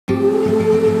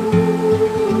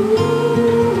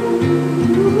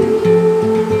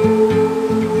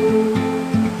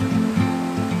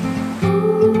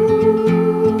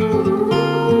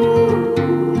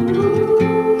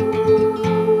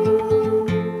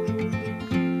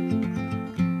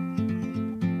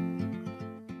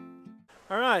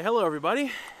Hi, hello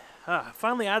everybody.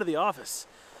 Finally out of the office.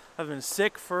 I've been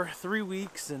sick for 3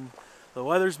 weeks and the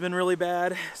weather's been really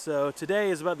bad. So today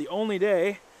is about the only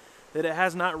day that it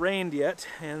has not rained yet,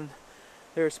 and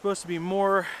there's supposed to be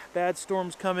more bad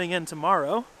storms coming in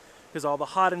tomorrow because all the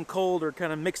hot and cold are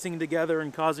kind of mixing together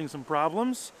and causing some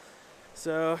problems.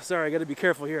 So sorry, I gotta be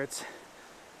careful here. It's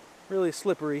really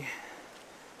slippery.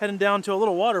 Heading down to a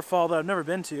little waterfall that I've never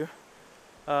been to,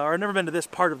 or I've never been to this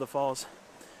part of the falls.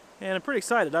 And I'm pretty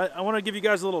excited. I want to give you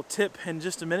guys a little tip in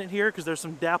just a minute here because there's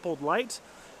some dappled light.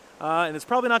 And it's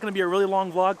probably not going to be a really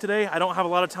long vlog today. I don't have a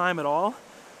lot of time at all.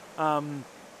 I'm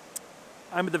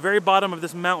at the very bottom of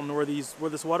this mountain where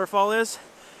this waterfall is.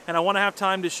 And I want to have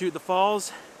time to shoot the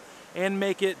falls and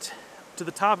make it to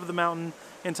the top of the mountain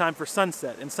in time for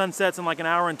sunset. And sunset's in like an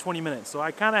hour and 20 minutes. So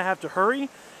I kind of have to hurry.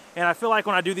 And I feel like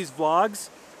when I do these vlogs,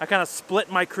 I kind of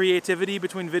split my creativity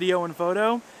between video and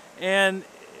photo. And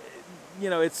you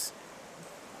know,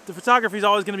 the photography is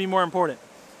always going to be more important.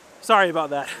 Sorry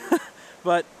about that.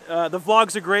 But the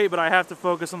vlogs are great, but I have to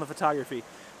focus on the photography.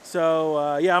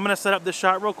 So yeah, I'm going to set up this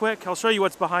shot real quick. I'll show you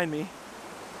what's behind me.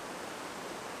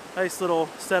 Nice little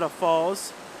set of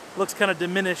falls. Looks kind of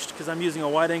diminished because I'm using a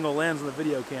wide-angle lens on the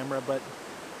video camera, but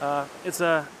it's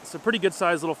a pretty good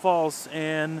sized little falls,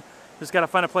 and just got to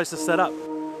find a place to set up.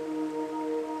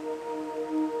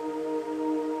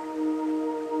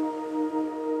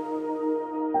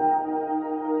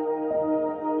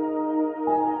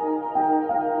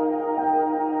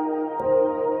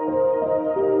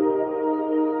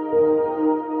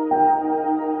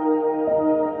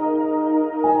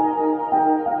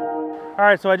 All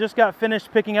right, so I just got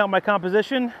finished picking out my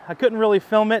composition. I couldn't really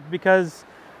film it because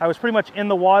I was pretty much in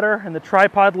the water and the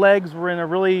tripod legs were in a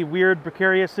really weird,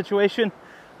 precarious situation.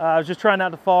 I was just trying not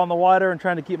to fall in the water and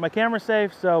trying to keep my camera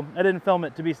safe, so I didn't film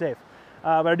it to be safe.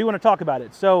 But I do want to talk about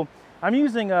it. So I'm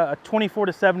using a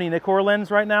 24-70 Nikkor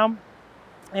lens right now.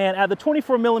 And at the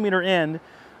 24mm end,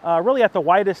 really at the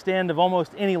widest end of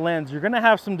almost any lens, you're gonna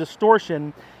have some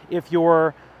distortion if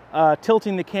you're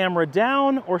tilting the camera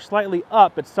down or slightly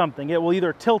up at something. It will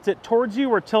either tilt it towards you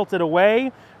or tilt it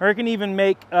away, or it can even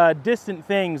make distant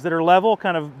things that are level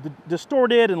kind of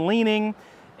distorted and leaning.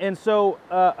 And so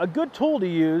a good tool to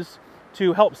use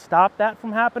to help stop that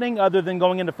from happening, other than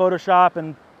going into Photoshop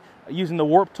and using the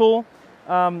warp tool,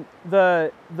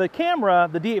 the camera,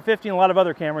 the D850 and a lot of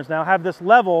other cameras now have this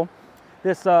level,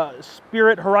 this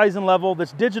spirit horizon level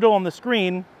that's digital on the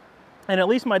screen. And at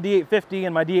least my D850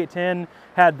 and my D810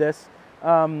 had this,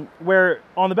 where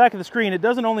on the back of the screen, it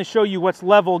doesn't only show you what's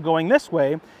level going this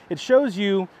way, it shows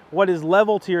you what is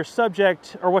level to your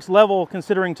subject, or what's level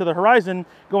considering to the horizon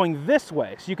going this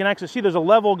way. So you can actually see there's a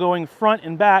level going front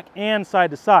and back and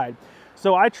side to side.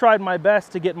 So I tried my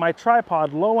best to get my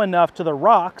tripod low enough to the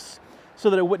rocks so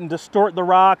that it wouldn't distort the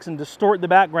rocks and distort the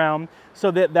background,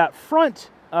 so that that front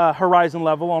horizon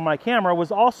level on my camera was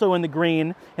also in the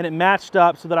green, and it matched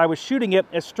up so that I was shooting it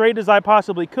as straight as I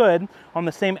possibly could on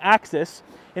the same axis,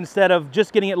 instead of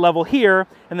just getting it level here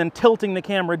and then tilting the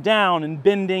camera down and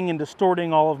bending and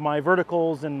distorting all of my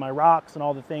verticals and my rocks and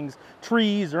all the things,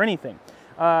 trees or anything.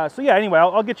 So yeah, anyway,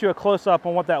 I'll get you a close-up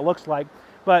on what that looks like,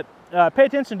 but pay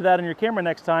attention to that in your camera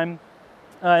next time,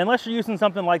 unless you're using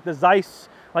something like the Zeiss,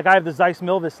 like I have the Zeiss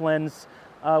Milvis lens,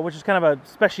 which is kind of a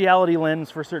speciality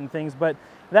lens for certain things, but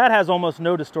that has almost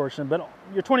no distortion. But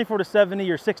your 24-70,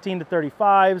 your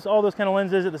 16-35s, all those kind of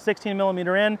lenses at the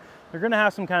 16mm end, they're gonna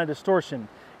have some kind of distortion.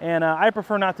 And I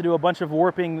prefer not to do a bunch of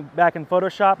warping back in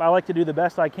Photoshop. I like to do the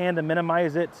best I can to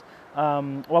minimize it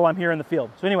while I'm here in the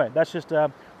field. So anyway, that's just a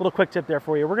little quick tip there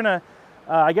for you. We're gonna,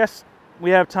 I guess we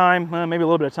have time, maybe a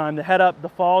little bit of time, to head up the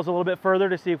falls a little bit further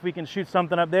to see if we can shoot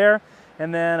something up there.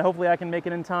 And then hopefully I can make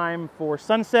it in time for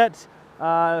sunset.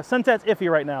 Sunset's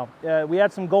iffy right now. We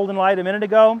had some golden light a minute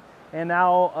ago, and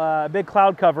now a big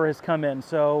cloud cover has come in.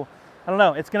 So I don't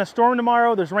know, it's gonna storm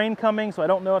tomorrow, there's rain coming, so I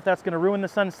don't know if that's gonna ruin the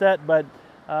sunset, but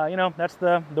you know, that's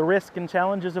the risk and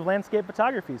challenges of landscape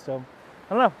photography. So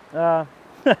I don't know,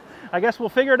 I guess we'll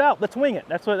figure it out. Let's wing it.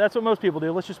 That's what most people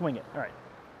do. Let's just wing it.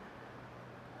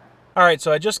 All right,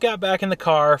 so I just got back in the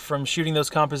car from shooting those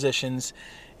compositions,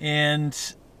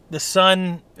 and the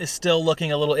sun is still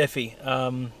looking a little iffy.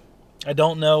 I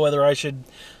don't know whether I should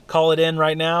call it in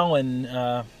right now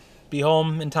and be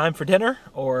home in time for dinner,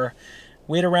 or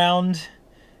wait around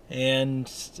and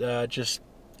just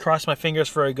cross my fingers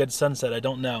for a good sunset. I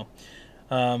don't know.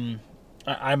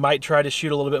 I might try to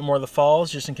shoot a little bit more of the falls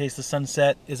just in case the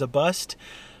sunset is a bust.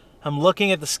 I'm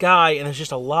looking at the sky and there's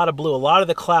just a lot of blue, a lot of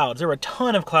the clouds. There were a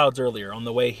ton of clouds earlier on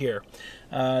the way here.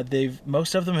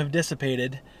 Most of them have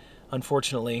dissipated,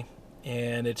 unfortunately.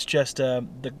 and it's just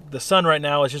the sun right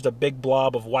now is just a big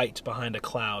blob of white behind a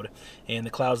cloud, and the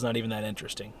cloud's not even that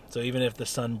interesting. So even if the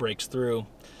sun breaks through,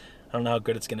 I don't know how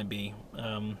good it's going to be.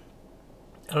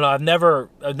 I don't know. I've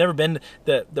never been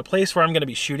the place where I'm going to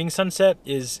be shooting sunset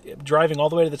is driving all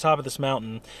the way to the top of this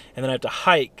mountain, and then I have to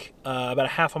hike about a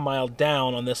half a mile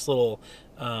down on this little,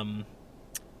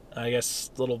 I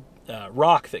guess, little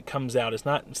rock that comes out. It's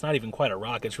not even quite a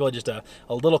rock. It's really just a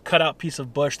little cutout piece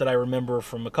of bush that I remember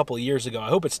from a couple of years ago. I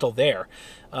hope it's still there.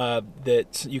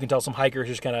 That you can tell some hikers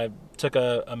just kind of took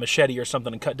a machete or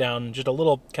something and cut down just a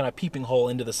little kind of peeping hole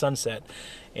into the sunset.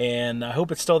 And I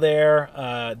hope it's still there.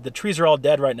 The trees are all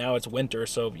dead right now. It's winter,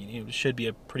 so it should be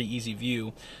a pretty easy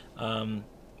view.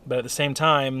 But at the same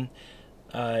time,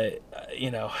 the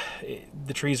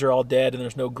trees are all dead and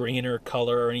there's no green or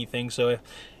color or anything. So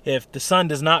if the sun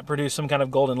does not produce some kind of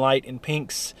golden light and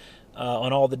pinks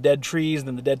on all the dead trees,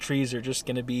 then the dead trees are just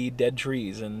going to be dead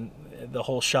trees, and the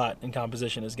whole shot and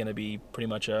composition is going to be pretty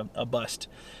much a bust,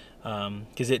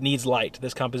 because it needs light.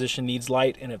 This composition needs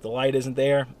light, and if the light isn't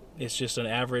there, it's just an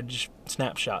average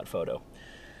snapshot photo.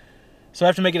 So I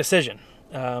have to make a decision.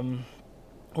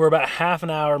 We're about half an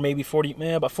hour, maybe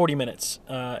about 40 minutes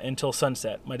until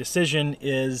sunset. My decision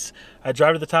is I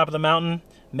drive to the top of the mountain,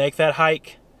 make that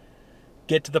hike,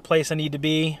 get to the place I need to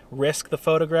be, risk the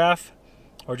photograph,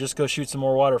 or just go shoot some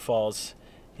more waterfalls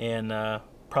and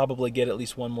probably get at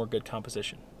least one more good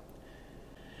composition.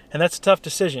 And that's a tough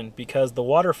decision because the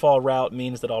waterfall route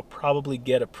means that I'll probably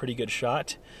get a pretty good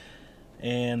shot,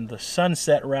 and the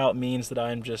sunset route means that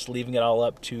I'm just leaving it all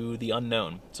up to the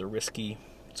unknown. It's a risky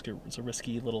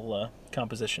little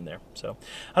composition there. So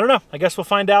I don't know. I guess we'll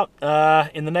find out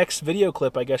in the next video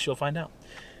clip. I guess you'll find out.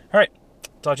 All right.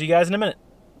 Talk to you guys in a minute.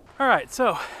 All right.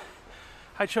 So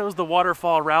I chose the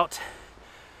waterfall route,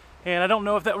 and I don't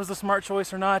know if that was the smart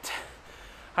choice or not.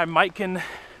 I can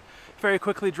very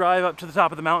quickly drive up to the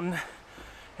top of the mountain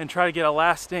and try to get a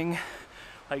lasting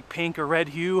like pink or red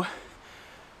hue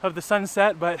of the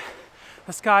sunset, but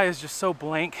the sky is just so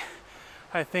blank.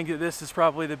 I think that this is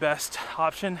probably the best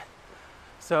option.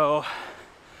 So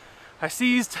I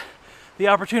seized the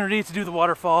opportunity to do the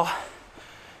waterfall,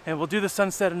 and we'll do the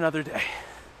sunset another day.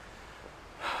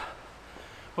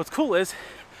 What's cool is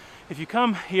if you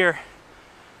come here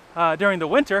during the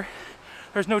winter,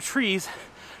 there's no trees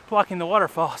blocking the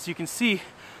waterfall, so you can see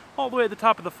all the way at the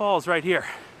top of the falls right here.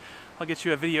 I'll get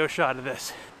you a video shot of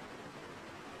this.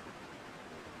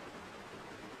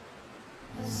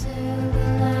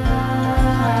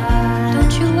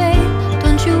 Don't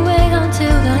you wait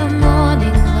until the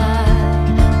morning light,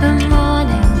 the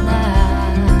morning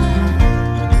light.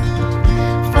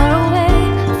 Far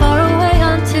away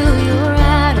until you're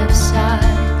out of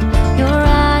sight, you're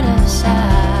out of sight.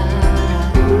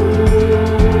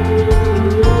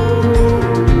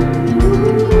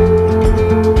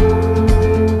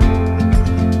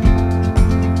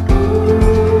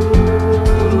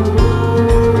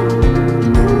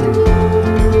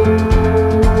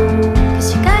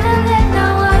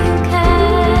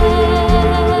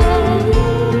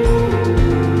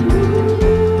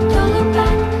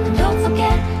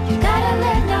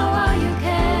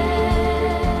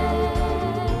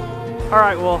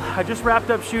 Alright, well, I just wrapped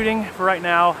up shooting for right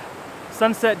now.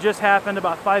 Sunset just happened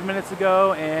about 5 minutes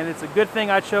ago, and it's a good thing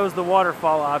I chose the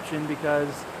waterfall option because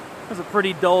it was a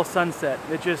pretty dull sunset.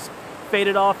 It just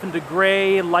faded off into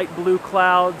gray, light blue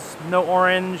clouds, no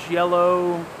orange,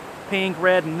 yellow, pink,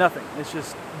 red, nothing. It's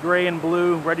just gray and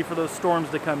blue, ready for those storms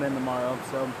to come in tomorrow.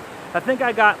 So I think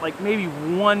I got like maybe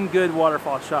one good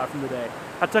waterfall shot from the day.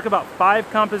 I took about 5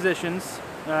 compositions.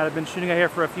 I've been shooting out here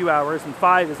for a few hours, and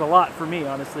 5 is a lot for me,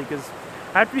 honestly, because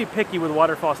I have to be picky with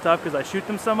waterfall stuff because I shoot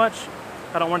them so much.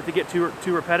 I don't want it to get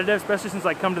too repetitive, especially since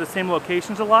I come to the same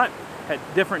locations a lot at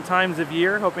different times of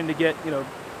year, hoping to get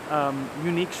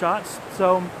unique shots.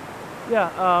 So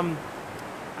yeah,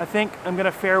 I think I'm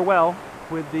gonna fare well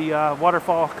with the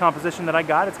waterfall composition that I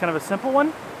got. It's kind of a simple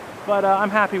one, but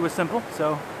I'm happy with simple.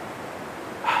 So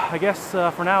I guess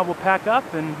for now we'll pack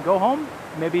up and go home,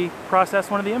 maybe process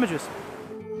one of the images.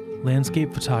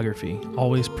 Landscape photography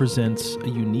always presents a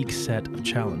unique set of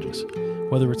challenges,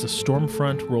 whether it's a storm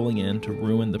front rolling in to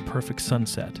ruin the perfect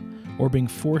sunset, or being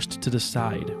forced to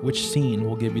decide which scene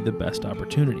will give you the best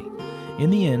opportunity. In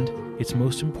the end, it's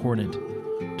most important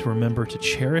to remember to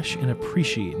cherish and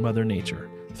appreciate Mother Nature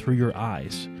through your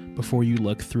eyes before you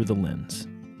look through the lens.